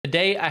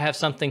Today, I have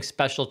something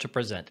special to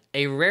present,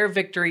 a rare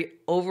victory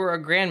over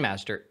a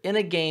Grandmaster in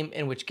a game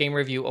in which Game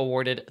Review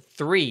awarded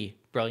 3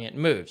 brilliant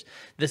moves.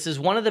 This is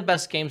one of the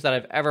best games that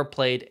I've ever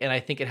played, and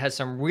I think it has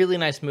some really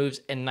nice moves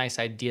and nice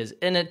ideas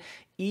in it,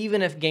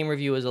 even if Game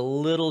Review is a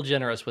little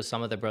generous with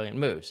some of the brilliant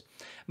moves.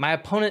 My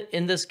opponent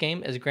in this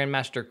game is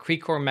Grandmaster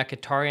Krikor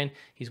Mekhitarian.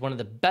 He's one of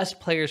the best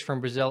players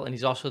from Brazil, and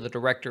he's also the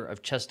director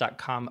of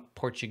chess.com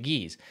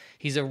Portuguese.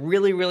 He's a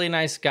really, really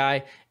nice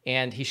guy,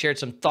 and he shared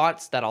some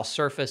thoughts that I'll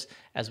surface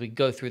as we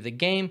go through the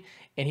game.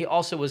 And he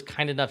also was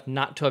kind enough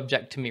not to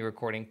object to me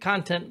recording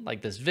content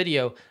like this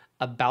video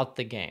about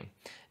the game.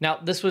 Now,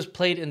 this was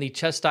played in the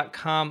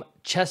chess.com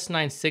Chess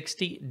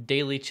 960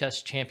 Daily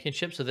Chess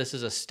Championship. So this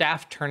is a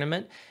staff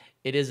tournament.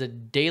 It is a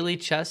daily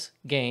chess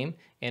game,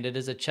 and it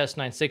is a Chess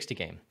 960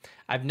 game.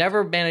 I've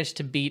never managed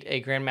to beat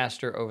a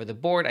Grandmaster over the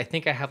board. I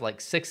think I have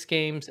like 6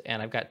 games,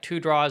 and I've got 2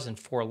 draws and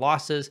 4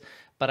 losses,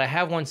 but I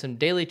have won some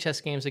daily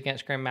chess games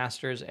against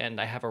Grandmasters,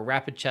 and I have a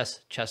rapid chess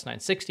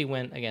 960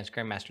 win against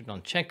Grandmaster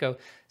Donchenko.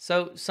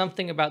 So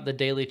something about the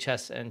daily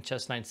chess and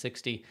Chess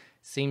 960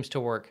 seems to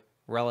work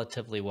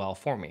relatively well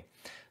for me.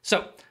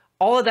 So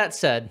all of that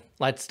said,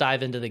 let's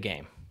dive into the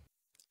game.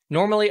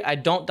 Normally, I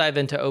don't dive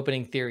into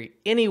opening theory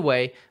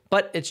anyway,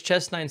 but it's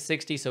Chess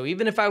 960, so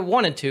even if I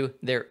wanted to,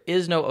 there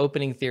is no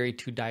opening theory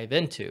to dive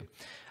into.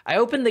 I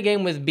opened the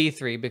game with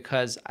b3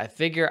 because I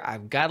figure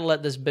I've got to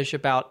let this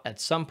bishop out at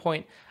some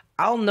point.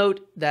 I'll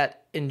note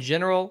that in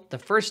general, the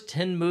first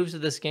 10 moves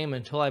of this game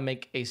until I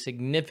make a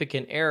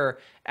significant error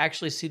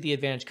actually see the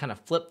advantage kind of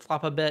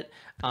flip-flop a bit.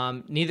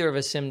 Neither of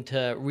us seem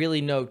to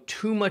really know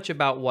too much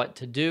about what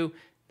to do.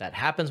 That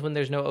happens when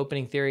there's no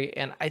opening theory,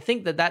 and I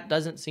think that that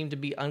doesn't seem to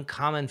be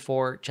uncommon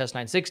for Chess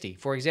 960.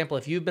 For example,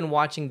 if you've been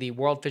watching the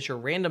World Fischer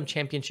Random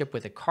Championship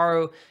with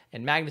Hikaru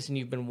and Magnus, and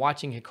you've been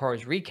watching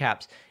Hikaru's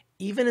recaps,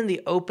 even in the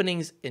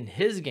openings in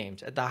his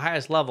games at the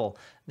highest level,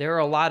 there are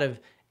a lot of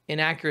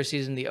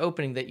inaccuracies in the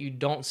opening that you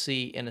don't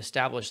see in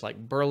established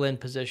like Berlin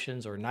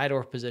positions or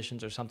Najdorf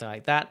positions or something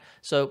like that.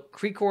 So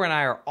Krikor and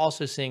I are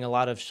also seeing a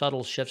lot of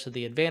subtle shifts of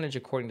the advantage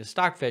according to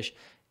Stockfish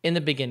in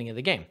the beginning of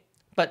the game.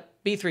 But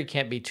b3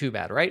 can't be too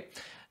bad, right?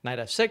 Knight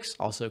f6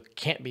 also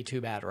can't be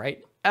too bad,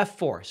 right?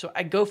 f4. So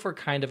I go for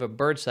kind of a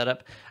bird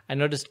setup. I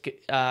noticed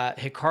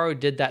Hikaru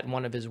did that in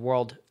one of his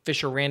World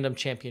Fischer Random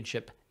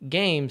Championship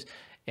games,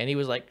 and he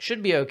was like,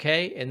 should be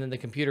okay. And then the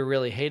computer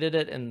really hated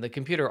it, and the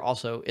computer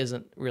also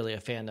isn't really a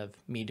fan of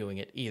me doing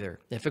it either.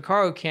 If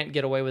Hikaru can't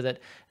get away with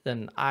it,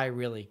 then I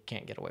really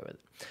can't get away with it.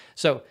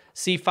 So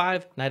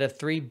c5, knight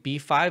f3,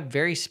 b5,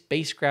 very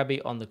space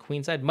grabby on the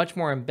queen side, much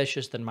more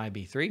ambitious than my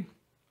b3.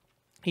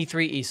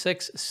 e3,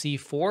 e6,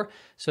 c4.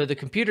 So the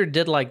computer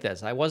did like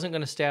this. I wasn't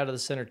going to stay out of the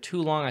center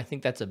too long. I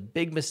think that's a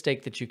big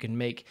mistake that you can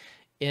make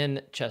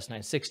in Chess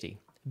 960.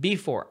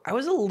 b4. I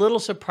was a little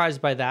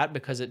surprised by that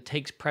because it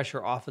takes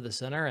pressure off of the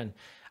center, and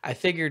I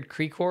figured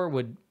Krikor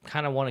would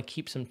kind of want to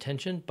keep some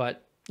tension,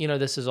 but you know,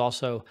 this is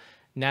also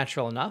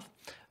natural enough.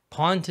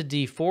 Pawn to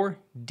d4,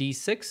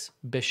 d6,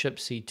 bishop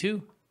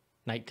c2,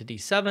 knight to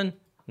d7,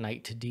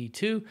 knight to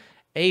d2,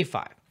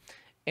 a5.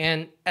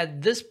 And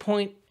at this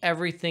point,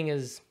 everything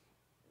is,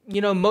 you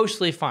know,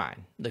 mostly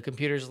fine. The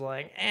computer's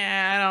like,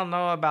 I don't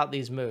know about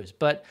these moves,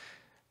 but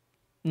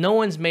no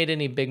one's made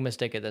any big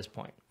mistake at this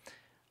point.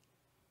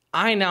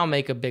 I now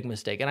make a big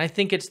mistake, and I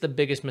think it's the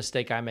biggest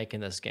mistake I make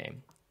in this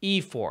game.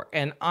 e4,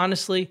 and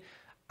honestly,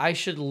 I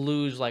should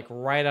lose like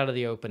right out of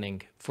the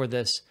opening for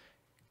this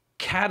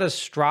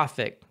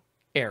catastrophic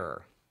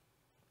error.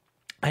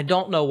 I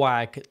don't know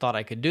why I thought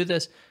I could do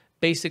this.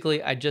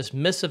 Basically, I just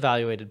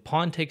misevaluated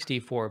pawn takes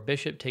d4,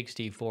 bishop takes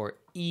d4,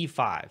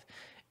 e5.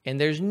 And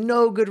there's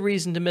no good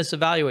reason to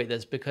misevaluate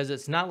this because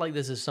it's not like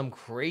this is some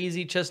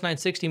crazy Chess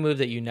 960 move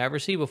that you never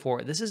see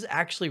before. This is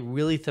actually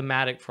really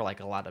thematic for like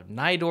a lot of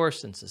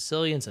Najdorfs and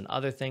Sicilians and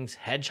other things,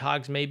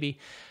 hedgehogs maybe.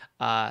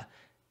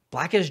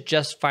 Black is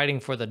just fighting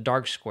for the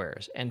dark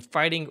squares and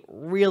fighting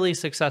really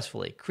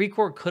successfully.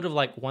 Krikor could have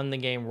like won the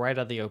game right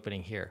out of the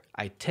opening here.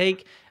 I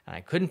take, and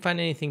I couldn't find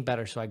anything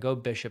better, so I go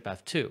bishop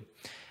f2.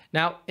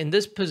 Now, in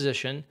this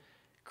position,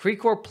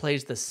 Krikor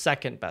plays the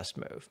second best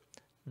move.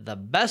 The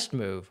best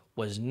move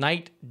was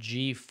knight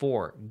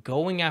g4,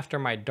 going after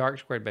my dark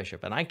squared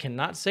bishop. And I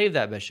cannot save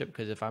that bishop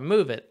because if I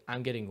move it,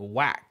 I'm getting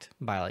whacked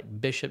by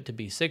like bishop to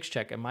b6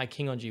 check, and my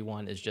king on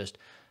g1 is just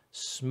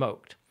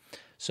smoked.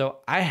 So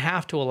I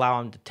have to allow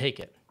him to take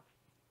it.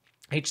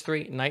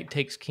 h3, knight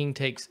takes,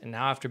 and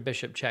now after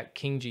bishop check,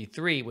 king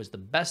g3 was the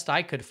best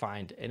I could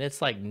find, and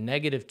it's like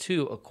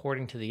 -2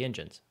 according to the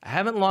engines. I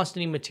haven't lost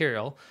any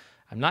material.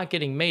 I'm not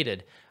getting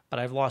mated, but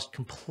I've lost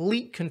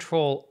complete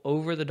control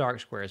over the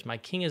dark squares. My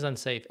king is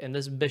unsafe, and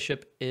this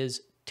bishop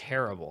is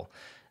terrible.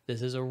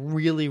 This is a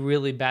really,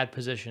 really bad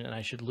position, and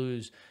I should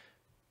lose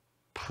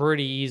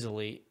pretty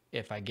easily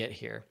if I get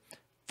here.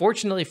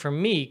 Fortunately for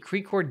me,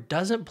 Krikor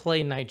doesn't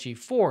play knight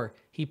g4.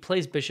 He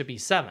plays bishop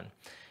e7.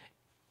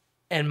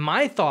 And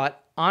my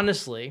thought,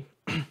 honestly,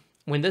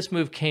 when this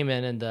move came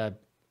in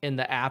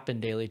the app in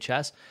Daily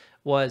Chess,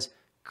 was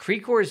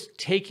Krikor's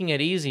taking it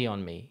easy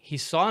on me. He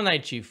saw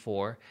knight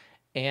g4,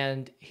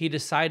 and he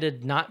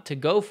decided not to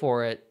go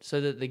for it so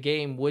that the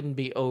game wouldn't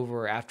be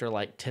over after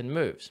like 10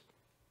 moves,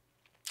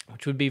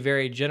 which would be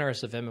very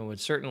generous of him and would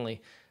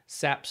certainly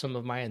sap some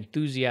of my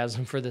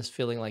enthusiasm for this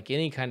feeling like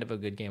any kind of a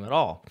good game at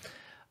all.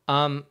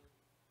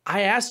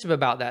 I asked him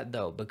about that,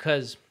 though,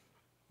 because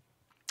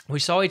we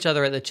saw each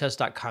other at the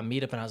chess.com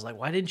meetup, and I was like,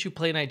 why didn't you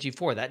play knight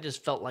g4? That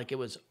just felt like it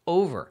was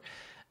over.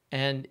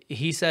 And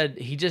he said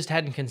he just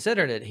hadn't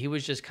considered it. He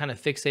was just kind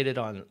of fixated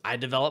on, I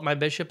develop my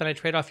bishop and I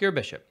trade off your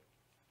bishop,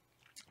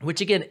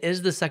 which again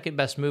is the second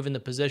best move in the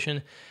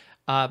position,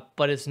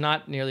 but it's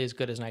not nearly as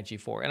good as knight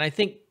g4. And I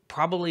think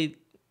probably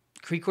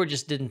Krikor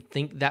just didn't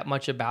think that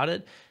much about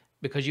it,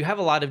 because you have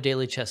a lot of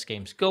daily chess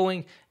games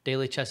going.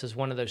 Daily chess is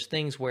one of those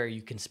things where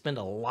you can spend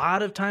a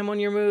lot of time on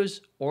your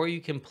moves, or you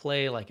can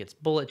play like it's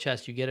bullet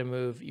chess. You get a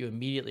move, you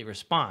immediately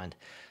respond.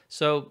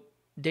 So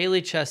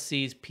daily chess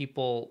sees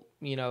people,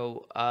 you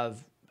know,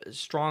 of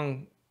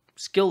strong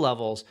skill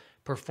levels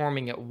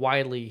performing at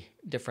widely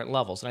different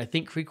levels. And I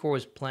think Krikor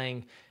was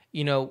playing,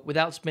 you know,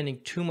 without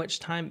spending too much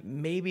time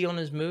maybe on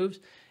his moves.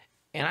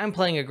 And I'm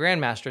playing a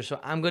grandmaster, so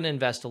I'm going to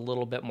invest a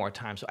little bit more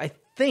time. So I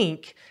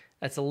think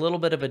that's a little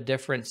bit of a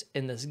difference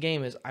in this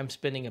game, is I'm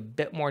spending a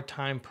bit more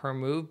time per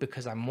move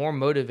because I'm more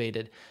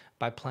motivated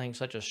by playing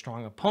such a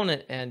strong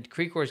opponent. And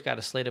Krikor's got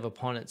a slate of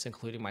opponents,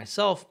 including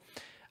myself,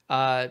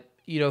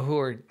 you know, who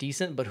are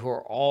decent, but who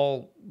are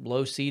all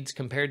low seeds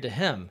compared to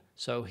him.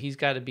 So he's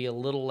got to be a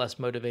little less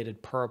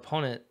motivated per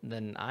opponent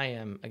than I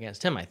am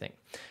against him, I think.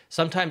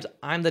 Sometimes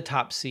I'm the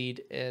top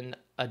seed in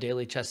a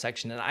daily chess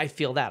section, and I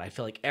feel that. I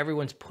feel like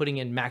everyone's putting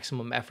in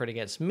maximum effort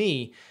against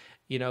me,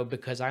 you know,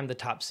 because I'm the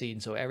top seed,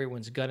 and so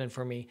everyone's gunning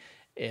for me.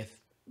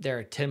 If there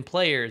are 10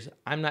 players,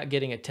 I'm not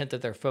getting a tenth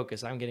of their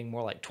focus. I'm getting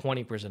more like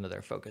 20% of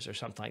their focus or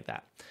something like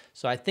that.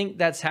 So I think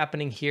that's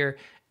happening here,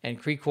 and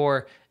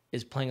Krikor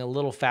is playing a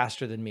little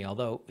faster than me,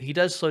 although he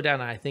does slow down,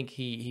 and I think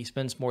he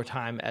spends more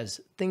time as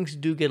things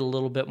do get a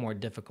little bit more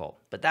difficult.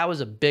 But that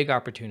was a big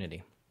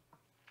opportunity.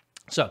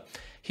 So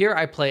here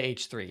I play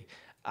h3.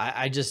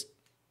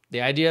 The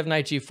idea of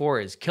knight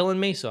g4 is killing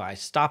me, so I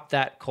stopped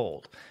that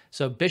cold.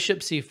 So bishop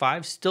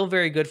c5, still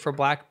very good for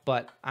black,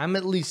 but I'm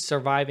at least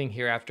surviving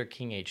here after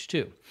king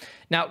h2.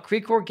 Now,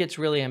 Krikor gets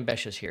really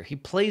ambitious here. He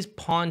plays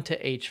pawn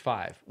to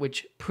h5,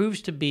 which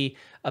proves to be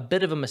a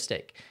bit of a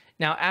mistake.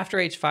 Now, after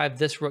h5,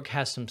 this rook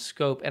has some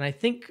scope, and I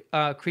think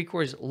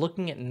Krikor is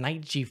looking at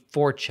knight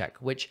g4 check,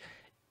 which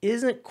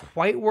isn't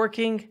quite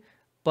working,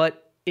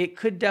 but it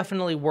could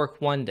definitely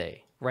work one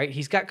day, right?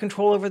 He's got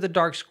control over the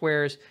dark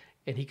squares,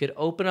 and he could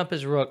open up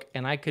his rook,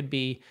 and I could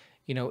be,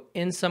 you know,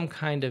 in some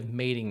kind of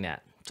mating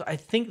net. So I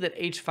think that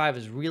h5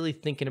 is really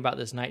thinking about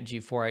this knight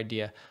g4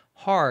 idea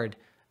hard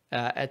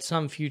at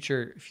some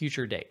future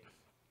date.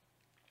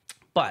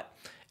 But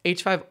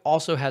h5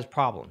 also has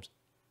problems.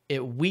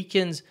 It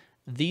weakens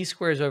these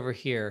squares over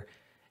here,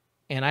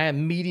 and I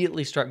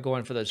immediately start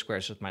going for those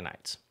squares with my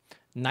knights.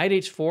 Knight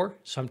h4,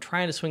 so I'm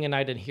trying to swing a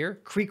knight in here.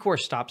 Krikor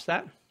stops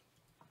that.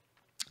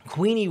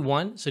 Queen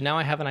e1, so now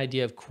I have an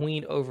idea of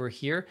queen over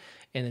here,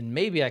 and then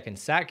maybe I can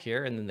sack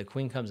here, and then the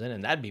queen comes in,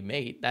 and that'd be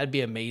mate. That'd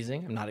be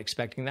amazing. I'm not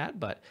expecting that,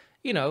 but,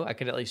 you know, I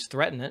could at least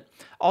threaten it.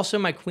 Also,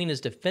 my queen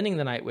is defending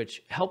the knight,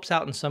 which helps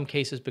out in some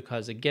cases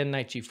because, again,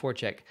 knight g4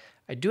 check.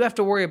 I do have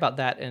to worry about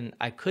that, and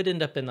I could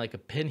end up in like a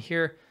pin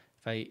here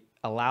if I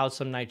allowed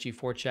some knight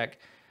g4 check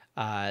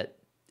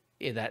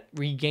that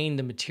regained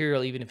the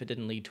material, even if it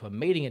didn't lead to a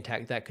mating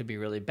attack. That could be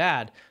really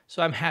bad.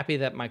 So I'm happy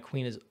that my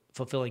queen is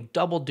fulfilling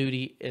double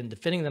duty in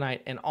defending the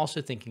knight and also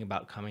thinking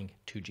about coming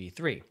to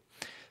g3.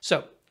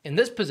 So in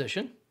this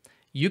position,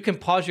 you can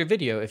pause your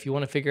video if you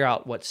want to figure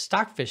out what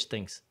Stockfish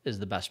thinks is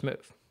the best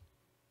move.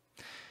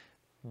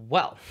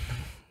 Well,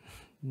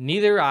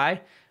 neither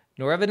I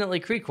nor evidently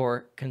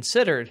Krikor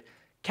considered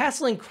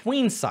castling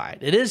queenside.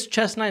 It is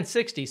chess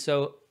 960,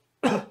 so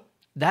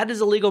that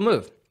is a legal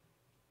move.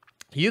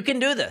 You can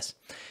do this.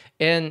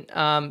 And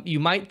you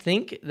might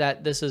think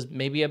that this is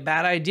maybe a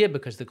bad idea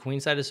because the queen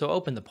side is so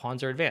open, the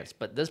pawns are advanced.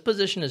 But this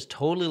position is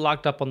totally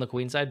locked up on the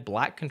queen side.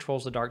 Black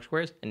controls the dark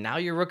squares, and now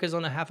your rook is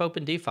on a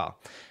half-open d-file.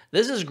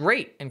 This is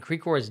great, and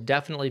Krikor is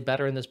definitely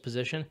better in this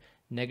position,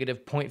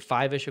 negative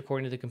 0.5-ish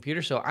according to the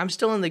computer. So I'm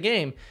still in the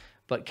game,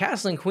 but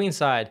castling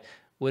queenside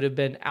would have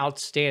been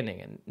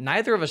outstanding. And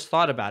neither of us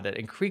thought about it,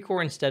 and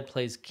Krikor instead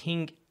plays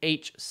king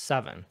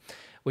h7.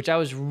 Which I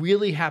was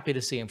really happy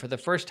to see. And for the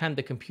first time,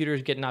 the computer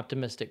is getting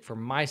optimistic for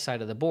my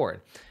side of the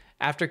board.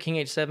 After king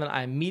h7,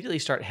 I immediately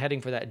start heading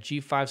for that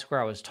g5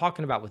 square I was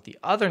talking about with the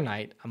other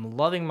knight. I'm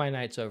loving my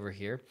knights over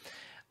here.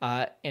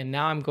 And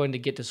now I'm going to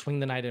get to swing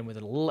the knight in with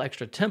a little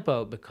extra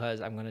tempo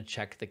because I'm going to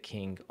check the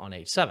king on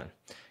h7.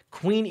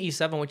 Queen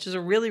e7, which is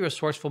a really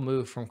resourceful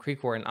move from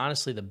Krikor, and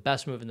honestly the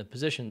best move in the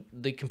position.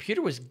 The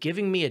computer was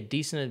giving me a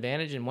decent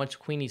advantage, and once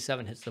queen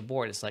e7 hits the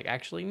board, it's like,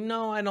 actually,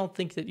 no, I don't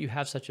think that you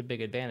have such a big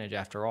advantage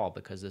after all,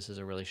 because this is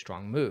a really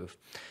strong move.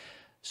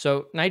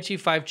 So knight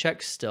g5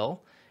 check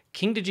still,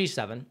 king to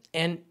g7,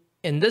 and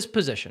in this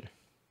position,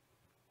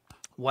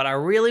 what I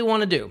really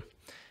want to do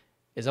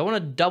is I want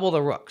to double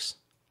the rooks.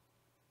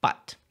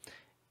 But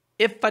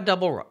if I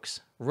double rooks,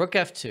 rook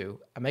f2.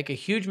 I make a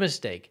huge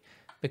mistake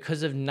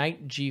because of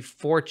knight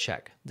g4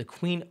 check. The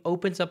queen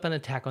opens up an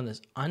attack on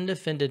this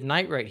undefended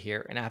knight right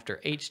here, and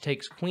after h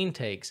takes, queen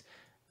takes,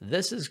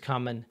 this is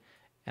coming,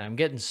 and I'm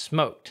getting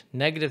smoked.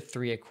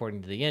 -3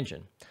 according to the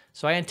engine.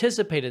 So I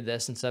anticipated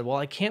this and said, well,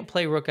 I can't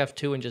play rook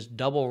f2 and just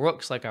double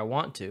rooks like I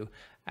want to.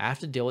 I have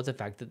to deal with the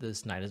fact that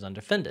this knight is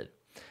undefended.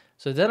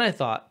 So then I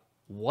thought,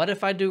 what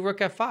if I do rook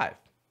f5?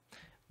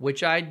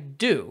 Which I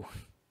do.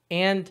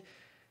 And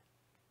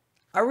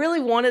I really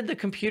wanted the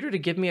computer to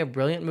give me a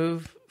brilliant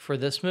move for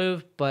this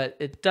move, but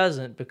it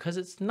doesn't because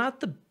it's not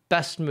the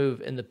best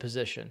move in the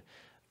position.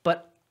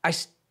 But I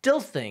still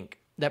think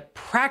that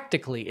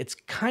practically it's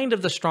kind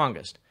of the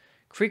strongest.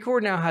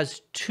 Krikor now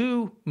has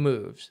 2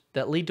 moves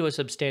that lead to a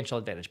substantial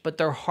advantage, but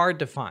they're hard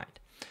to find.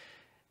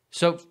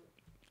 So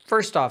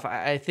first off,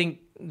 I think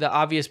the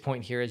obvious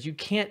point here is you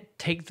can't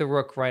take the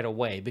rook right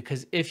away,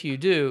 because if you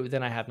do,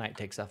 then I have knight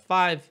takes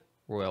f5,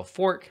 royal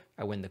fork,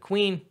 I win the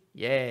queen,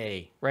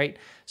 yay, right?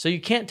 So you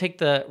can't take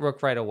the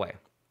rook right away.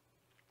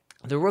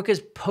 The rook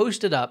is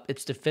posted up,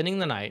 it's defending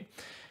the knight.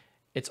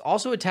 It's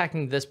also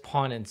attacking this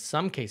pawn in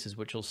some cases,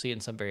 which you'll see in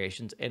some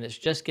variations, and it's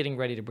just getting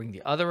ready to bring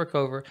the other rook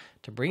over,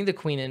 to bring the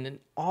queen in, and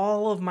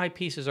all of my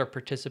pieces are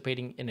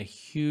participating in a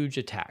huge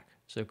attack.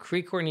 So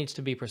Krikor needs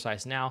to be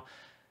precise now.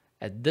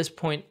 At this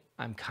point,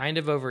 I'm kind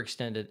of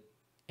overextended,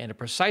 and a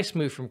precise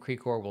move from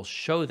Krikor will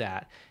show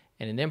that,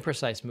 and an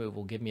imprecise move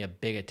will give me a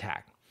big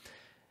attack.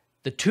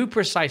 The 2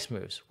 precise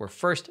moves were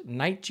first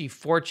knight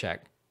g4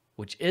 check,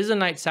 which is a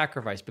knight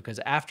sacrifice because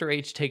after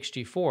h takes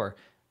g4,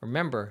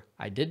 remember,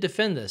 I did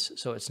defend this,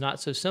 so it's not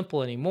so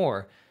simple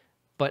anymore,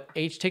 but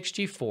h takes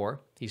g4,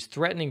 he's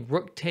threatening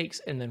rook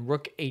takes and then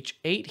rook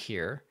h8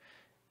 here,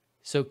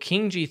 so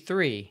king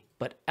g3,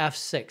 but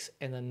f6,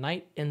 and the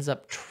knight ends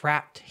up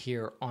trapped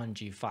here on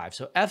g5.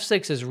 So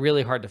f6 is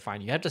really hard to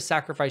find. You have to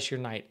sacrifice your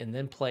knight and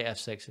then play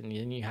f6, and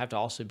then you have to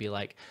also be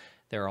like,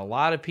 there are a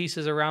lot of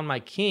pieces around my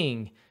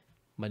king,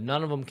 but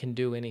none of them can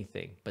do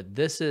anything. But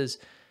this is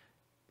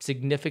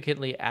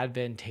significantly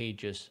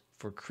advantageous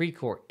for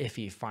Krikor if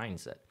he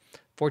finds it.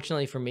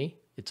 Fortunately for me,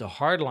 it's a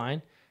hard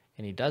line,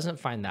 and he doesn't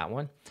find that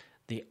one.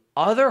 The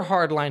other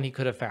hard line he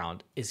could have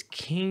found is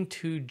king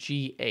to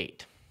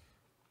g8,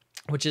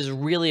 which is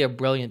really a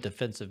brilliant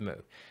defensive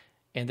move.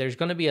 And there's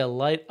going to be a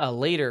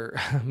later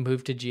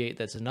move to g8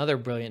 that's another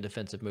brilliant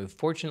defensive move.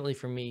 Fortunately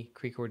for me,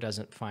 Krikor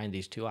doesn't find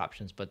these 2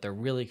 options, but they're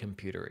really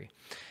computery.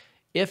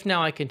 If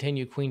now I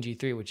continue queen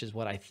g3, which is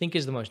what I think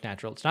is the most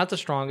natural, it's not the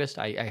strongest.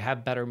 I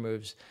have better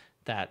moves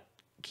that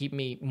keep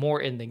me more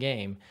in the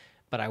game,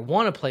 but I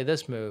want to play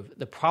this move.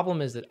 The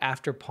problem is that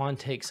after pawn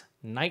takes,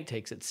 knight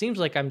takes, it seems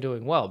like I'm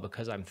doing well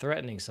because I'm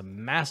threatening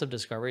some massive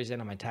discoveries and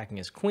I'm attacking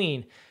his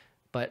queen.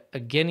 But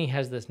again, he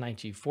has this knight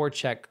g4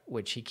 check,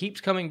 which he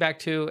keeps coming back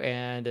to,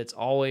 and it's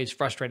always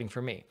frustrating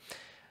for me.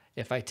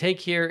 If I take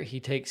here,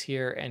 he takes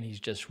here, and he's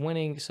just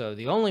winning. So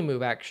the only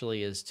move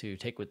actually is to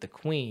take with the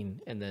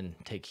queen and then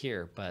take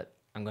here, but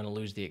I'm going to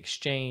lose the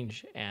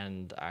exchange,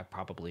 and I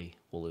probably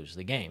will lose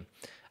the game.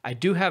 I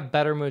do have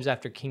better moves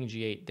after king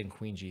g8 than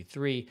queen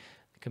g3.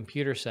 The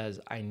computer says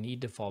I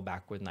need to fall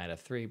back with knight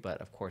f3,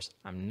 but of course,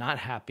 I'm not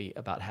happy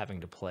about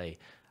having to play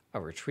a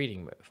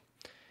retreating move.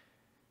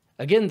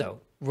 Again,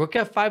 though, rook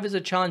f5 is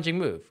a challenging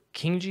move.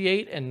 King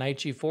g8 and knight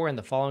g4 and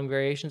the following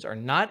variations are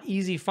not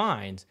easy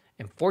finds,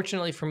 and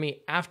fortunately for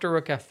me, after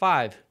rook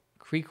f5,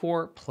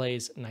 Krikor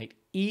plays knight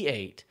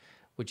e8,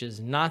 which is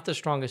not the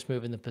strongest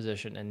move in the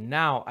position, and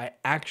now I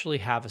actually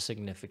have a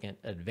significant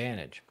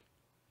advantage.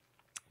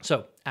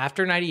 So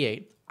after knight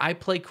e8, I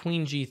play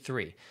queen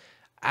g3.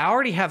 I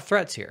already have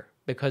threats here,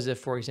 because if,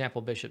 for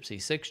example, bishop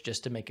c6,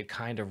 just to make a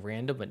kind of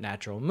random but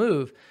natural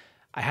move,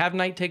 I have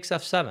knight takes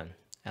f7,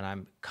 and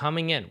I'm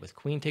coming in with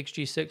queen takes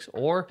g6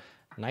 or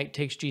knight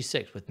takes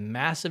g6 with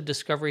massive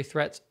discovery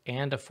threats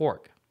and a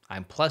fork.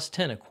 I'm plus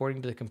 10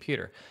 according to the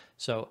computer.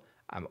 So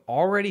I'm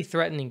already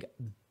threatening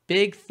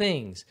big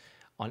things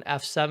on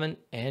f7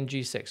 and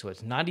g6, so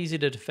it's not easy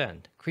to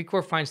defend.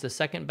 Krikor finds the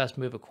second best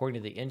move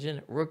according to the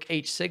engine, rook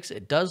h6.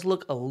 It does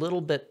look a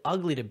little bit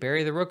ugly to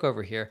bury the rook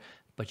over here,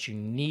 but you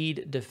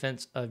need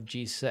defense of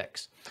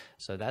g6.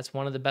 So that's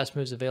one of the best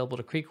moves available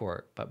to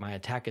Krikor, but my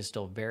attack is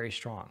still very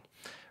strong.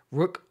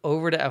 Rook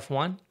over to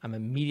f1, I'm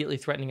immediately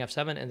threatening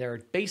f7, and there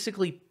are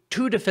basically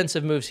 2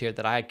 defensive moves here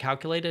that I had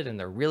calculated, and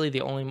they're really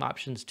the only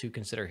options to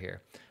consider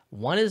here.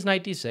 One is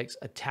knight d6,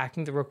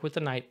 attacking the rook with the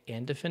knight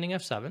and defending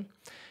f7,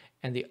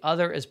 and the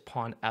other is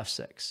pawn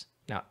f6.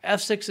 Now,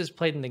 f6 is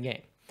played in the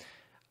game.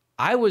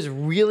 I was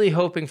really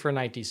hoping for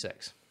knight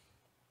d6,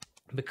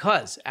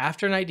 because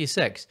after knight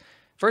d6,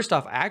 first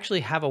off, I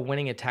actually have a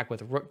winning attack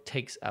with rook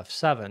takes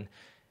f7,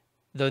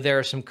 though there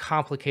are some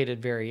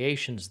complicated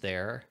variations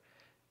there,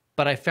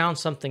 but I found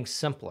something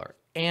simpler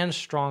and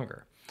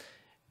stronger.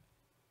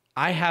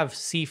 I have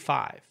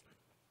c5,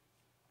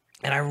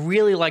 and I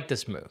really like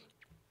this move.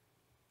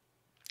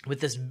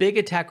 With this big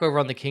attack over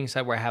on the king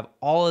side where I have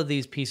all of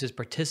these pieces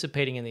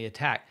participating in the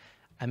attack,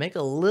 I make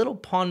a little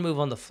pawn move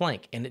on the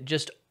flank, and it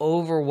just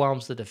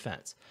overwhelms the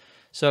defense.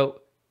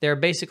 So there are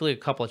basically a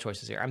couple of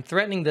choices here. I'm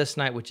threatening this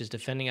knight, which is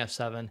defending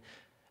f7.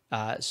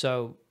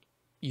 So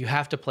you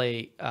have to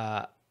play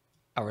a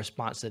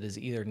response that is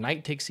either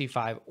knight takes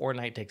c5 or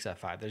knight takes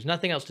f5. There's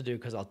nothing else to do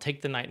because I'll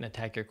take the knight and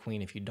attack your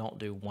queen if you don't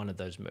do one of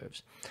those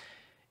moves.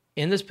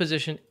 In this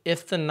position,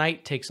 if the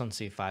knight takes on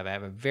c5, I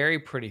have a very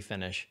pretty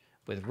finish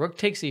with rook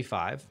takes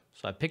e5.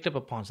 So I picked up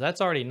a pawn, so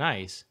that's already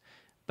nice.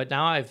 But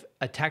now I've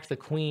attacked the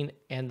queen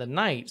and the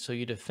knight, so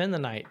you defend the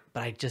knight,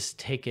 but I just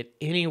take it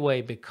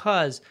anyway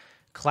because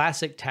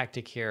classic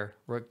tactic here,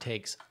 rook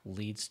takes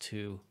leads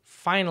to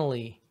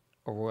finally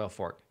a royal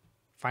fork.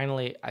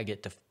 Finally, I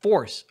get to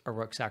force a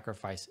rook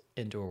sacrifice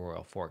into a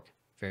royal fork.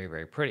 Very,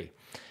 very pretty.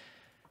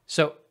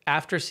 So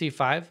after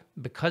c5,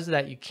 because of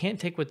that, you can't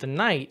take with the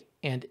knight,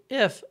 and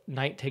if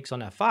knight takes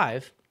on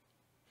f5,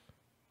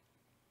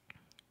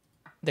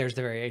 there's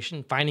the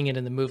variation. Finding it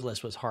in the move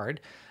list was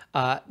hard.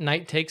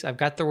 Knight takes, I've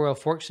got the royal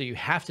fork, so you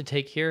have to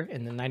take here,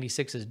 and the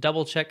 96 is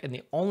double check, and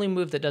the only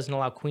move that doesn't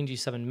allow queen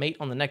g7 mate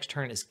on the next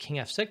turn is king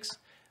f6,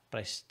 but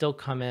I still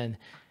come in,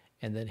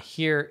 and then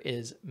here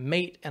is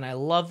mate, and I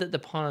love that the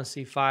pawn on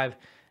c5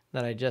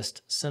 that I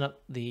just sent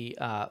up the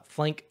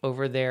flank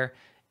over there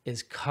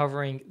is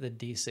covering the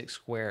d6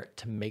 square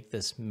to make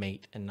this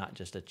mate and not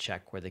just a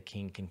check where the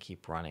king can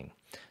keep running.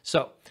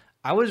 So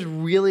I was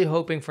really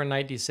hoping for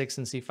knight d6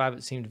 and c5.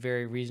 It seemed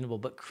very reasonable,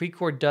 but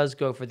Krikor does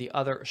go for the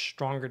other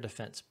stronger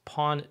defense,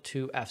 pawn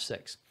to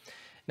f6.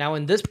 Now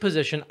in this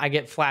position, I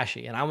get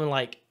flashy, and I'm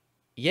like,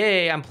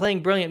 yay, I'm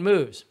playing brilliant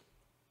moves.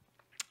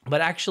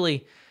 But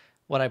actually,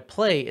 what I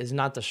play is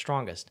not the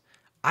strongest.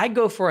 I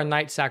go for a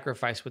knight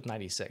sacrifice with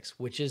knight e6,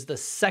 which is the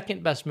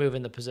second best move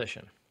in the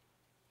position.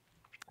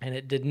 And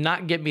it did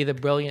not get me the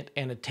brilliant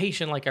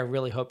annotation like I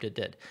really hoped it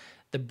did.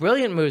 The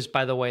brilliant moves,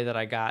 by the way, that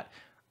I got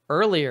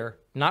earlier,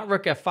 not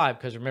rook f5,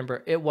 because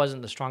remember, it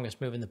wasn't the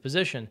strongest move in the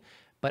position,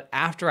 but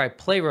after I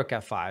play rook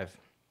f5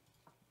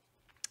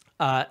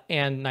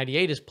 and knight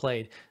e8 is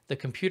played, the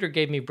computer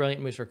gave me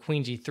brilliant moves for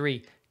queen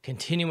g3,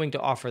 continuing to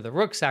offer the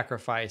rook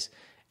sacrifice,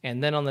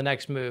 and then on the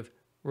next move,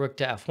 rook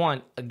to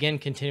f1, again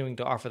continuing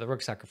to offer the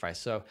rook sacrifice.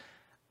 So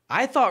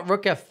I thought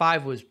rook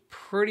f5 was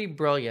pretty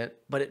brilliant,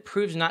 but it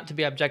proves not to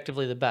be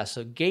objectively the best.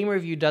 So game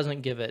review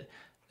doesn't give it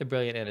the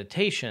brilliant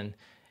annotation.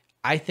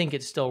 I think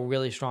it's still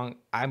really strong.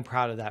 I'm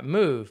proud of that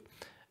move.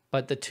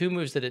 But the two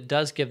moves that it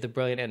does give the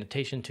brilliant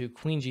annotation to,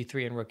 queen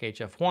g3 and rook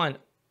hf1,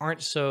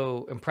 aren't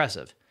so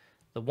impressive.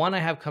 The one I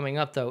have coming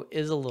up, though,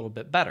 is a little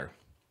bit better.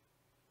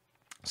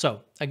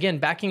 So again,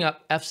 backing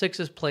up, f6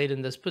 is played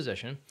in this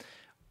position.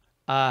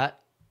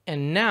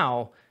 And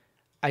now,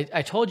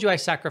 I told you I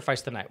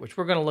sacrificed the knight, which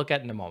we're going to look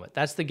at in a moment.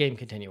 That's the game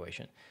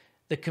continuation.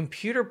 The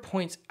computer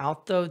points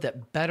out, though,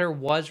 that better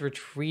was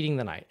retreating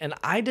the knight. And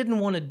I didn't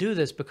want to do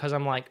this because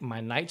I'm like,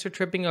 my knights are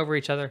tripping over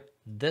each other.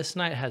 This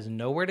knight has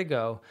nowhere to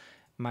go.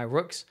 My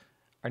rooks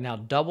are now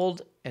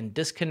doubled and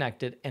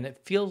disconnected, and it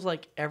feels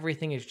like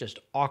everything is just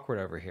awkward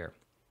over here.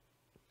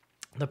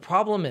 The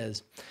problem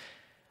is,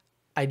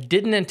 I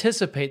didn't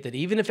anticipate that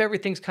even if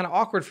everything's kind of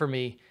awkward for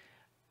me,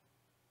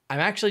 I'm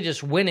actually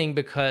just winning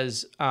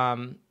because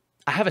I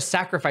have a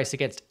sacrifice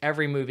against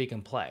every move he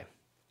can play,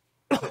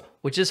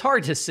 which is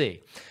hard to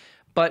see.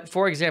 But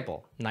for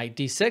example, knight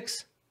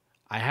d6,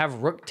 I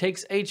have rook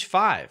takes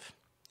h5.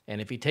 And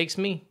if he takes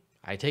me,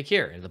 I take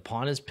here, and the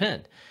pawn is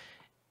pinned.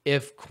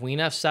 If queen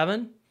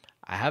f7,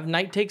 I have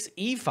knight takes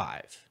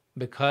e5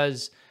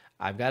 because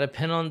I've got a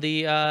pin on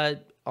the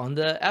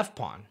f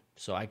pawn.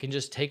 So I can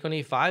just take on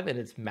e5, and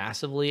it's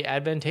massively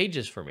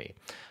advantageous for me.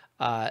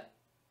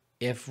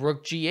 If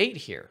rook g8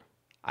 here,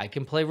 I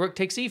can play rook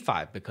takes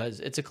e5 because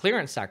it's a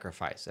clearance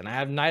sacrifice, and I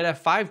have knight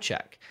f5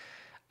 check.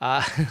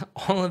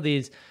 All of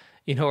these,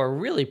 are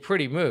really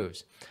pretty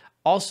moves.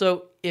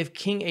 Also, if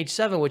king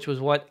h7, which was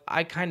what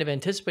I kind of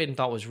anticipated and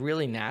thought was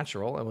really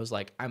natural and was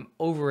like, I'm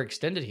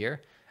overextended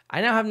here,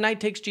 I now have knight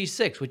takes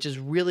g6, which is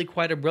really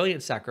quite a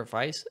brilliant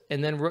sacrifice,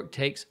 and then rook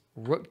takes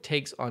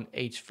on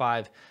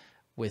h5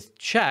 with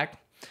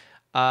check,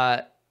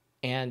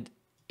 and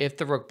if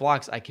the rook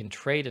blocks, I can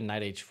trade, and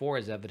knight h4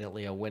 is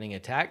evidently a winning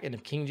attack. And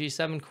if king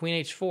g7,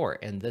 queen h4,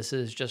 and this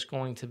is just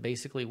going to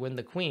basically win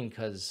the queen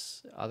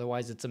because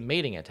otherwise it's a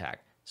mating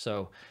attack.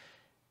 So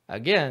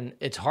again,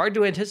 it's hard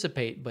to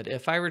anticipate, but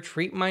if I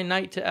retreat my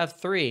knight to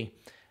f3,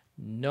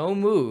 no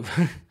move,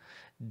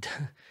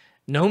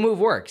 no move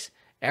works.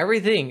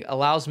 Everything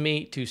allows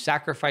me to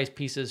sacrifice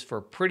pieces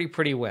for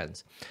pretty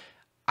wins.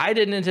 I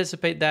didn't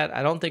anticipate that.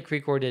 I don't think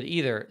Krikor did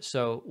either.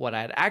 So what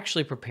I had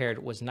actually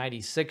prepared was knight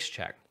e6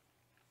 check,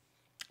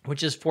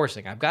 which is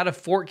forcing. I've got a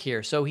fork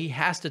here, so he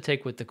has to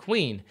take with the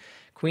queen.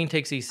 Queen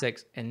takes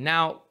e6, and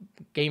now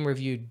game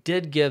review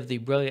did give the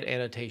brilliant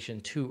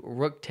annotation to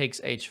rook takes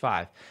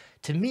h5.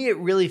 To me, it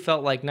really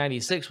felt like knight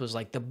e6 was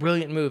like the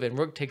brilliant move, and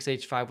rook takes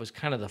h5 was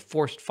kind of the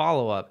forced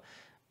follow-up.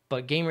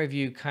 But game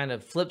review kind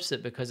of flips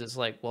it because it's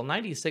like, well,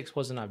 knight e6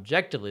 wasn't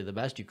objectively the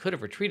best. You could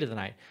have retreated the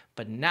knight,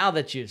 but now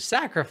that you've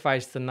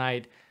sacrificed the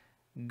knight,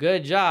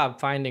 good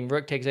job finding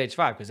rook takes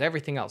h5 because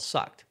everything else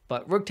sucked.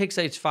 But rook takes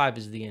h5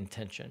 is the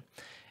intention.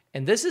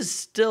 And this is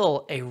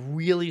still a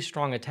really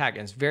strong attack,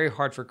 and it's very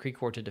hard for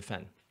Krikor to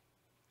defend.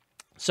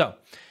 So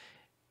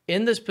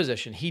in this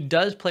position, he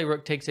does play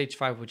rook takes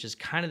h5, which is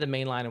kind of the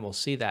main line, and we'll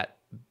see that.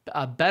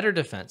 A better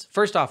defense.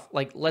 First off,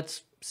 like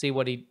let's see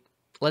what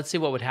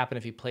would happen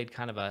if he played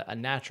kind of a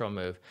natural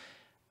move.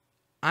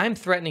 I'm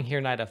threatening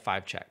here knight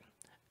f5 check.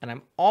 And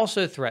I'm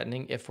also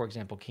threatening if, for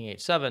example, king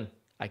h7,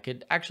 I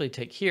could actually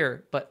take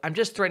here, but I'm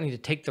just threatening to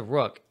take the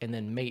rook and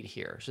then mate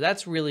here. So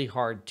that's really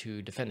hard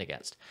to defend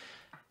against.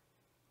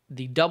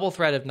 The double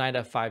threat of knight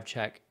f5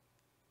 check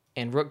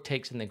and rook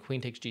takes and then queen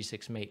takes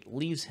g6 mate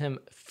leaves him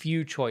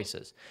few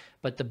choices.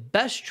 But the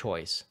best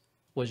choice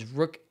was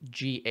rook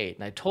g8.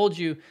 And I told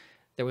you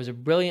there was a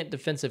brilliant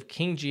defensive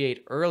king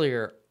g8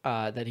 earlier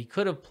that he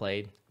could have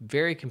played,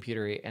 very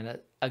computery. And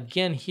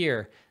again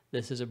here,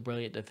 this is a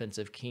brilliant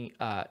defensive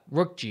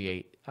rook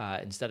g8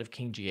 instead of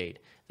king g8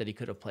 that he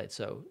could have played.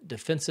 So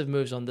defensive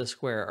moves on this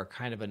square are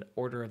kind of an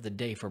order of the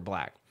day for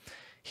black.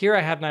 Here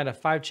I have knight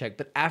f5 check,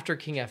 but after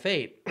king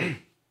f8,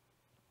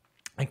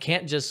 I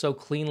can't just so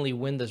cleanly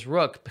win this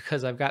rook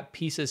because I've got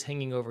pieces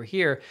hanging over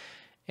here,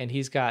 and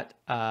he's got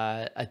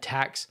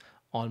attacks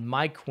on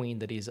my queen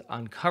that he's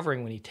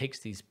uncovering when he takes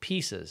these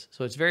pieces.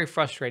 So it's very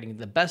frustrating.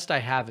 The best I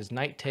have is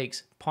knight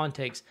takes, pawn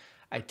takes.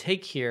 I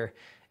take here.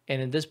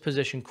 And in this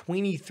position,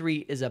 queen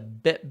e3 is a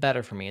bit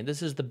better for me. And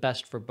this is the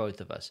best for both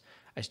of us.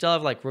 I still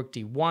have like rook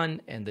d1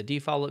 and the d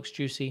file looks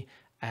juicy.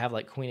 I have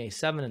like queen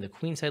a7 and the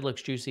queen side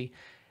looks juicy.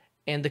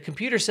 And the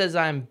computer says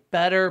I'm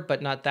better,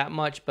 but not that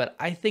much. But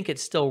I think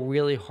it's still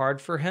really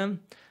hard for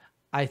him.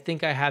 I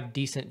think I have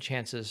decent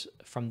chances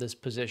from this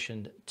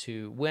position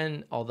to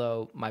win,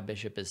 although my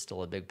bishop is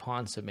still a big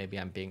pawn, so maybe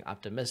I'm being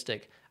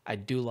optimistic. I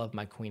do love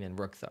my queen and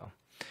rook, though.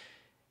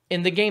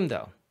 In the game,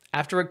 though,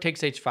 after rook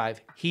takes h5,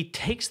 he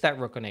takes that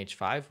rook on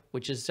h5,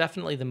 which is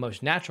definitely the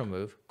most natural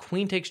move.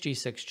 Queen takes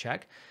g6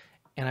 check,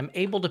 and I'm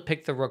able to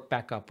pick the rook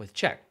back up with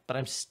check, but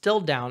I'm still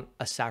down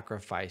a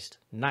sacrificed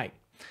knight.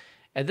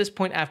 At this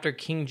point, after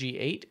king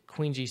g8,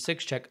 queen g6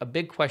 check, a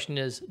big question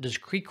is, does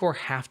Krikor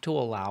have to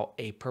allow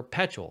a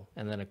perpetual?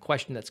 And then a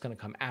question that's going to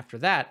come after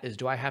that is,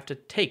 do I have to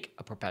take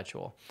a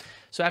perpetual?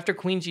 So after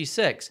queen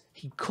g6,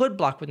 he could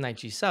block with knight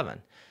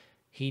g7.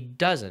 He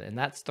doesn't, and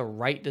that's the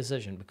right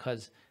decision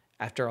because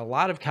after a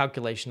lot of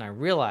calculation, I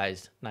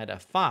realized knight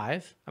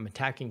f5, I'm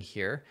attacking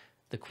here.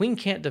 The queen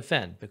can't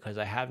defend because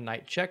I have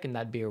knight check, and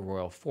that'd be a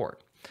royal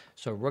fort.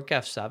 So rook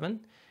f7,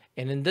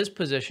 and in this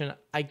position,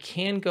 I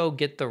can go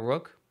get the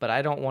rook, but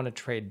I don't want to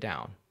trade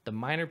down. The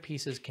minor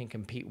pieces can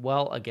compete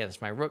well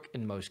against my rook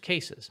in most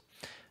cases.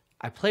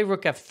 I play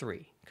rook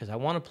f3 because I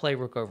want to play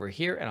rook over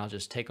here, and I'll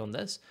just take on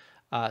this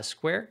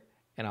square,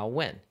 and I'll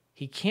win.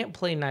 He can't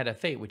play knight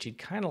f8, which he'd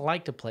kind of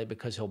like to play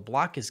because he'll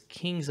block his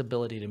king's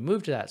ability to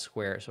move to that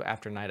square. So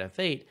after knight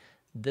f8,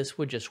 this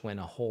would just win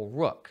a whole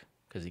rook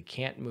because he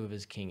can't move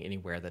his king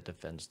anywhere that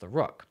defends the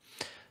rook.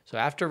 So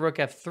after rook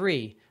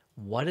f3,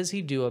 what does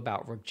he do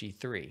about rook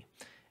g3?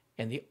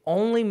 And the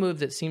only move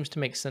that seems to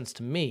make sense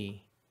to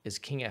me is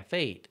king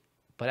f8.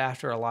 But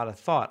after a lot of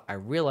thought, I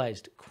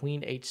realized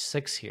queen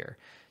h6 here.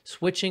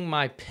 Switching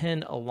my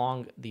pin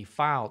along the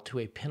file to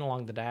a pin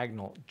along the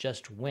diagonal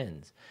just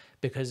wins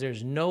because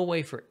there's no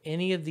way for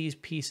any of these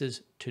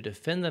pieces to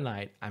defend the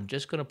knight. I'm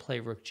just going to play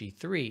rook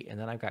g3, and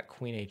then I've got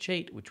queen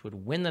h8, which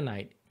would win the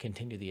knight,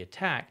 continue the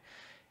attack,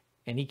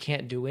 and he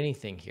can't do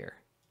anything here.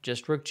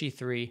 Just rook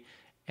g3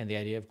 and the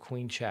idea of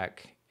queen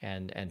check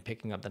and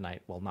picking up the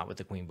knight, well, not with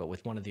the queen, but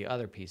with one of the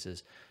other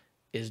pieces,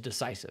 is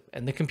decisive.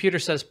 And the computer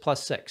says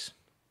 +6.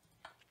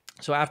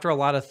 So after a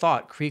lot of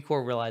thought,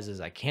 Krikor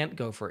realizes I can't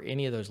go for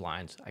any of those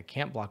lines. I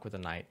can't block with a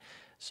knight.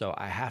 So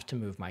I have to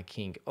move my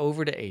king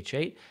over to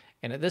h8.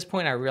 And at this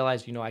point, I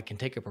realized, I can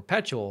take a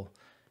perpetual,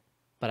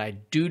 but I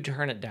do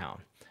turn it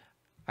down.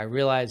 I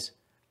realize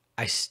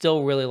I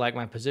still really like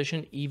my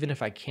position, even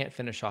if I can't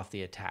finish off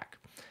the attack.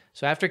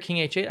 So after king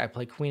h8, I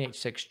play queen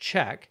h6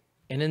 check.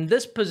 And in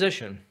this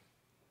position,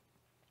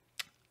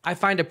 I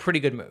find a pretty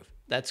good move.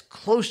 That's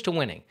close to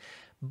winning.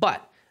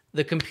 But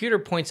the computer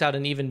points out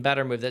an even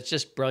better move that's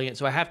just brilliant,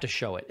 so I have to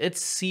show it.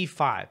 It's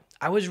c5.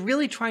 I was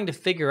really trying to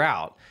figure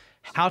out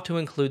how to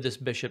include this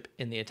bishop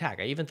in the attack.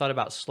 I even thought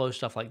about slow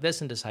stuff like this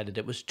and decided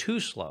it was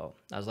too slow.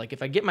 I was like,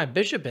 if I get my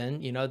bishop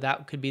in,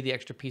 that could be the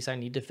extra piece I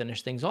need to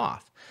finish things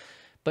off.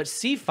 But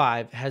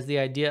c5 has the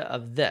idea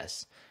of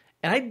this.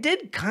 And I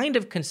did kind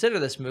of consider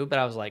this move, but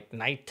I was like,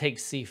 knight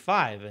takes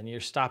c5, and you're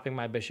stopping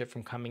my bishop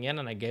from coming in,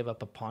 and I gave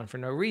up a pawn for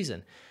no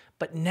reason.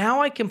 But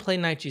now I can play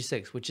knight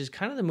g6, which is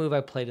kind of the move I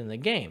played in the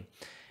game.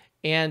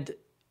 And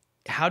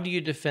how do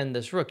you defend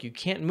this rook? You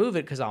can't move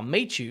it because I'll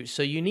mate you,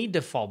 so you need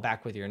to fall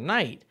back with your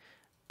knight.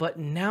 But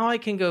now I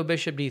can go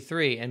bishop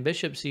d3, and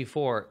bishop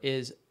c4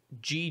 is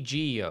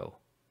GG-yo,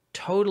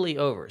 totally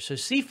over. So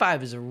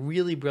c5 is a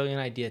really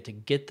brilliant idea to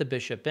get the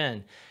bishop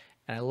in.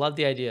 And I love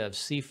the idea of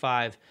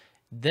c5,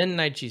 then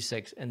knight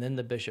g6, and then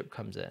the bishop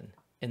comes in.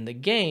 In the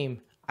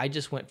game, I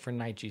just went for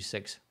knight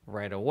g6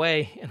 right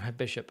away, and my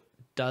bishop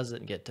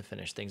doesn't get to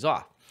finish things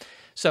off.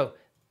 So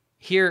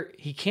here,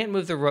 he can't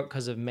move the rook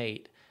because of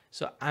mate.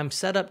 So I'm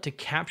set up to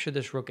capture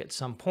this rook at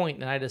some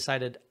point, and I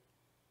decided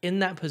in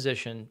that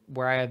position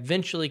where I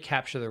eventually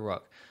capture the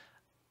rook,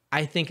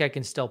 I think I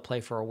can still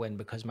play for a win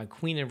because my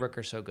queen and rook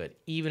are so good,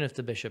 even if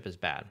the bishop is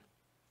bad.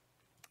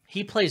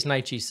 He plays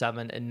knight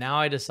g7, and now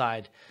I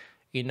decide,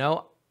 you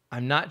know,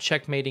 I'm not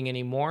checkmating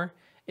anymore.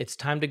 It's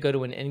time to go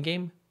to an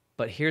endgame,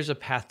 but here's a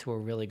path to a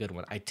really good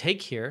one. I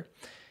take here.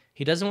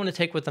 He doesn't want to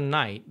take with the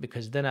knight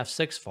because then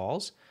f6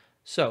 falls.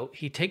 So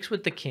he takes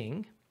with the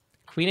king,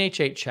 queen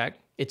h8 check.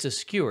 It's a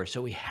skewer,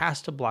 so he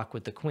has to block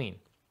with the queen.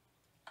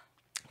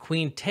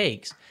 Queen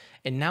takes,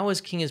 and now his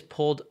king is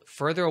pulled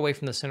further away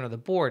from the center of the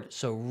board,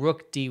 so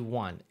rook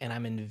d1, and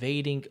I'm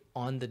invading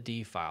on the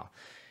d file.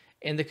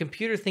 And the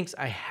computer thinks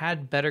I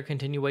had better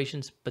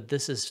continuations, but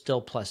this is still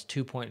plus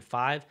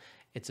 2.5.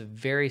 It's a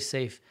very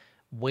safe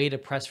way to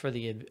press for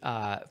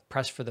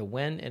the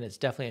win, and it's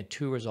definitely a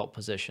 2-result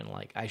position.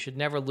 Like, I should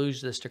never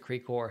lose this to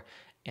Krikor,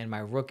 and my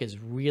rook is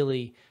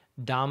really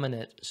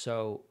dominant,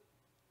 so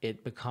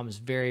it becomes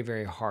very,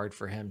 very hard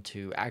for him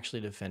to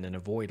actually defend and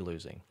avoid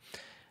losing.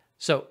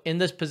 So in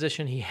this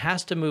position, he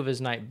has to move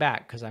his knight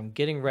back because I'm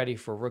getting ready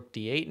for rook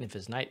d8, and if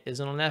his knight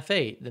isn't on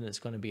f8, then it's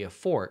going to be a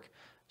fork.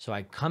 So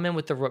I come in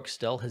with the rook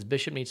still. His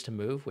bishop needs to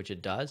move, which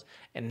it does.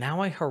 And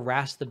now I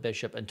harass the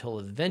bishop until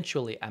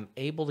eventually I'm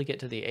able to get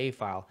to the a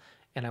file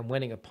and I'm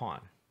winning a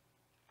pawn.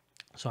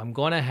 So I'm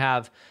going to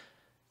have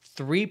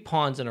 3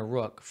 pawns and a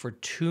rook for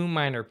 2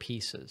 minor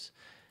pieces.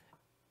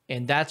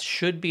 And that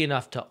should be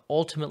enough to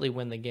ultimately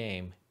win the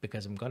game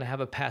because I'm going to have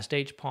a passed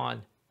h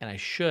pawn, and I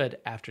should,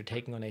 after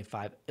taking on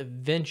a5,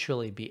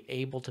 eventually be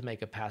able to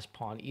make a passed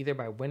pawn either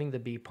by winning the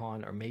b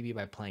pawn or maybe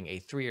by playing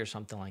a3 or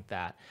something like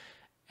that.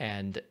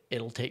 And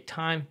it'll take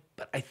time,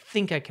 but I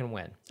think I can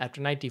win.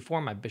 After knight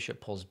d4, my bishop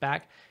pulls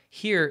back.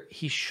 Here,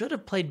 he should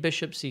have played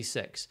bishop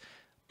c6,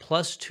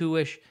 plus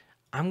 2-ish.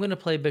 I'm going to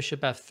play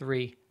bishop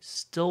f3,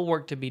 still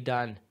work to be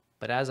done,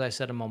 but as I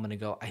said a moment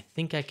ago, I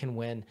think I can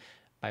win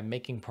by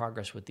making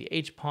progress with the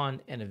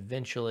h-pawn and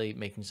eventually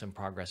making some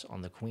progress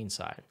on the queen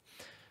side.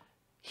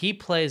 He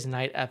plays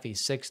knight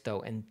fe6,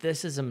 though, and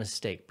this is a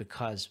mistake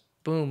because,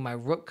 boom, my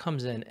rook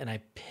comes in and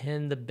I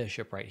pin the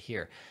bishop right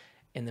here.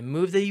 And the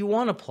move that you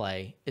want to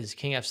play is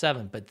king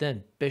f7, but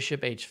then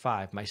bishop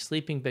h5. My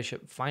sleeping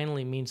bishop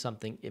finally means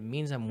something. It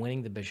means I'm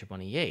winning the bishop on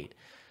e8.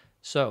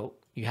 So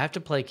you have to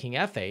play king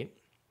f8,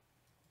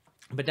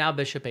 but now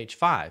bishop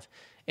h5.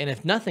 And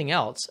if nothing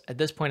else, at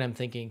this point I'm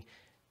thinking,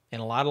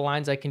 in a lot of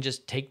lines I can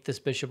just take this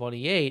bishop on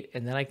e8,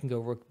 and then I can go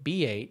rook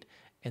b8,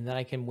 and then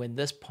I can win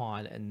this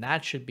pawn, and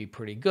that should be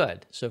pretty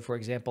good. So for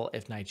example,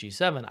 if knight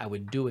g7, I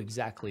would do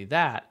exactly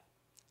that.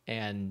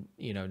 And,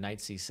 you know, knight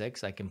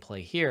c6, I can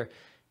play here.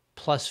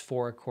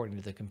 +4 according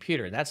to the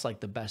computer. That's like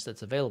the best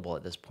that's available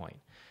at this point.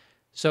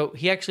 So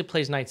he actually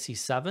plays knight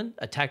c7,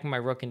 attacking my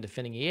rook and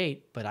defending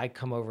e8, but I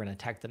come over and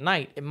attack the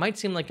knight. It might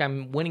seem like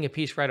I'm winning a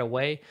piece right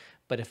away,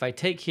 but if I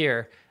take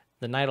here,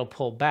 the knight will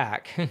pull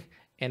back,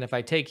 and if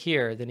I take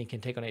here, then he can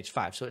take on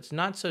h5. So it's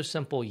not so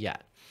simple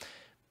yet.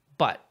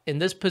 But in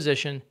this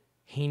position,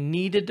 he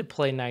needed to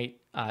play knight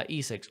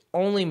e6,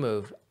 only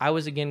move. I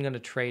was again going to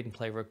trade and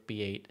play rook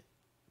b8,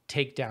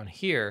 take down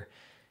here.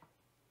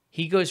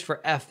 He goes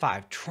for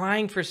f5,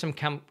 trying for some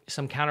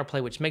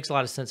counterplay, which makes a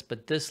lot of sense,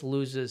 but this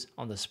loses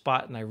on the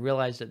spot, and I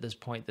realized at this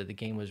point that the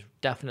game was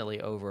definitely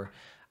over.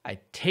 I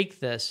take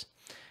this,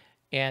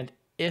 and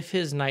if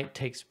his knight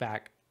takes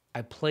back,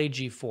 I play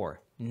g4.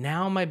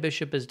 Now my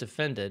bishop is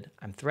defended.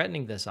 I'm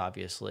threatening this,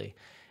 obviously,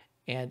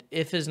 and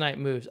if his knight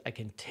moves, I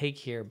can take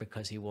here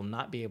because he will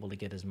not be able to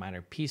get his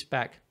minor piece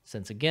back,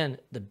 since, again,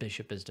 the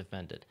bishop is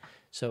defended.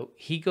 So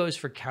he goes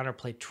for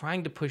counterplay,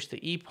 trying to push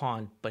the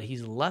e-pawn, but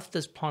he's left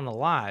this pawn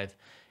alive.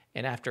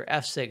 And after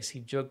f6,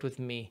 he joked with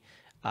me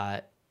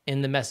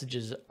in the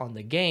messages on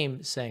the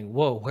game saying,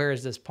 whoa, where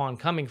is this pawn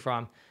coming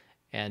from?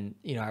 And,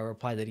 you know, I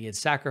replied that he had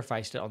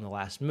sacrificed it on the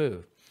last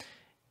move.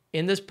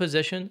 In this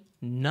position,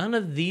 none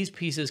of these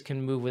pieces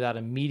can move without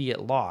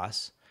immediate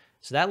loss.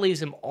 So that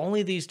leaves him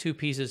only these 2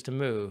 pieces to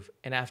move.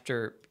 And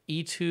after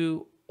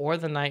e2 or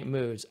the knight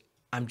moves,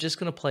 I'm just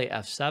going to play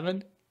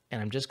f7,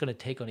 and I'm just going to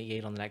take on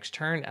e8 on the next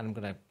turn, and I'm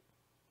going to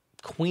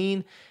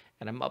queen,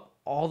 and I'm up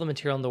all the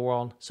material in the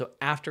world. So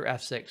after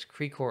f6,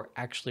 Krikor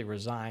actually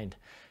resigned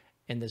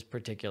in this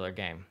particular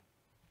game.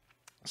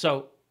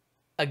 So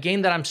a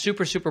game that I'm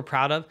super, super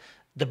proud of.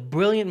 The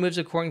brilliant moves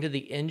according to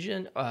the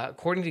engine,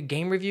 according to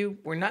Game Review,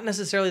 were not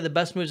necessarily the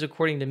best moves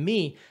according to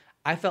me.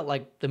 I felt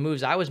like the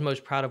moves I was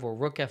most proud of were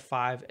rook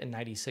f5 and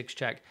knight e6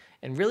 check,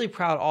 and really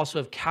proud also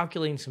of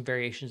calculating some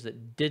variations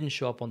that didn't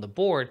show up on the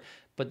board,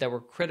 but that were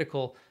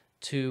critical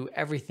to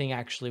everything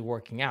actually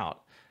working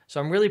out.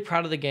 So I'm really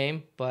proud of the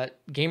game,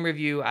 but Game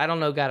Review, I don't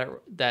know that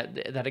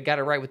it got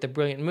it right with the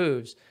brilliant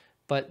moves,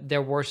 but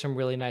there were some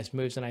really nice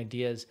moves and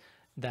ideas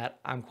that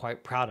I'm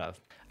quite proud of.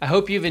 I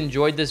hope you've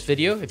enjoyed this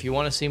video. If you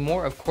want to see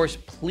more, of course,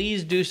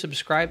 please do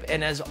subscribe.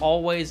 And as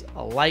always,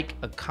 a like,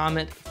 a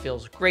comment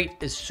feels great,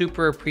 is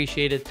super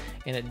appreciated,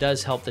 and it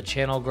does help the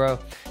channel grow.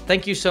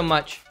 Thank you so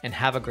much, and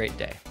have a great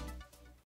day.